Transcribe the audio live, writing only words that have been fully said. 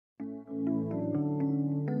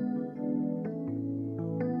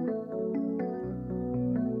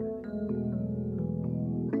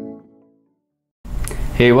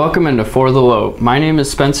Hey, welcome into For the Low. My name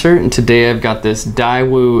is Spencer, and today I've got this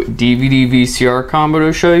Daewoo DVD VCR combo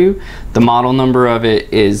to show you. The model number of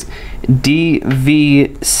it is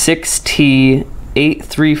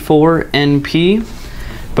DV6T834NP.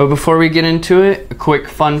 But before we get into it, a quick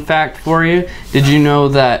fun fact for you. Did you know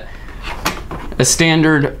that a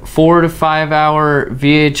standard 4 to 5 hour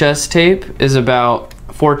VHS tape is about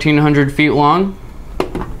 1,400 feet long?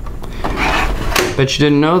 Bet you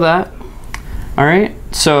didn't know that. Alright,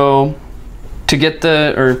 so to get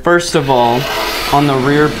first of all, on the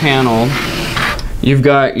rear panel, you've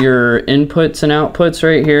got your inputs and outputs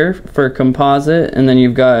right here for composite, and then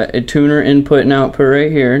you've got a tuner input and output right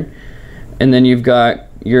here, and then you've got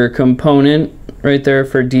your component right there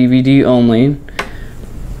for DVD only.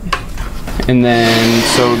 And then,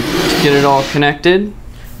 so to get it all connected,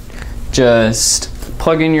 just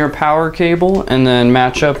plug in your power cable and then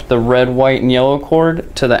match up the red, white, and yellow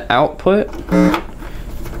cord to the output.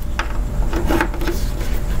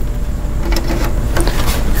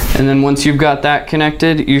 And then once you've got that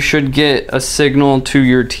connected, you should get a signal to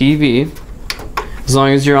your TV, as long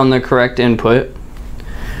as you're on the correct input.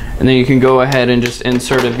 And then you can go ahead and just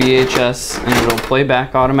insert a VHS and it'll play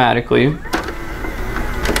back automatically.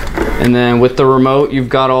 And then with the remote, you've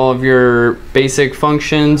got all of your basic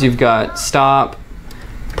functions. You've got stop,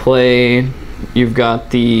 play, you've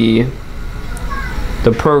got the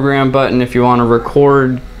program button if you want to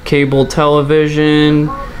record cable television,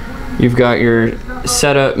 you've got your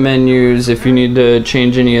setup menus if you need to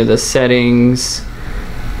change any of the settings,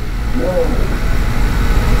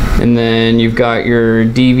 and then you've got your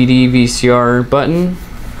DVD VCR button,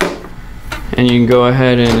 and you can go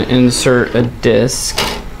ahead and insert a disc.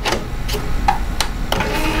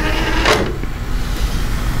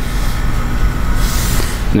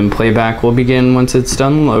 And then playback will begin once it's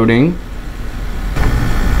done loading.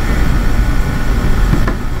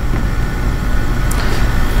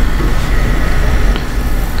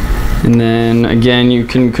 And then again, you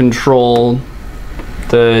can control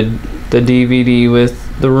the DVD with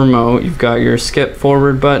the remote. You've got your skip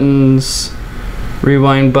forward buttons,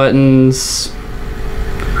 rewind buttons,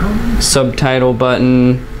 subtitle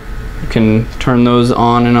button. You can turn those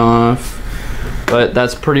on and off. But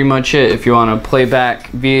that's pretty much it. If you want to play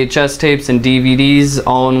back VHS tapes and DVDs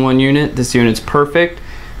all in one unit, this unit's perfect.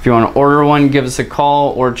 If you want to order one, give us a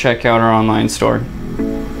call or check out our online store.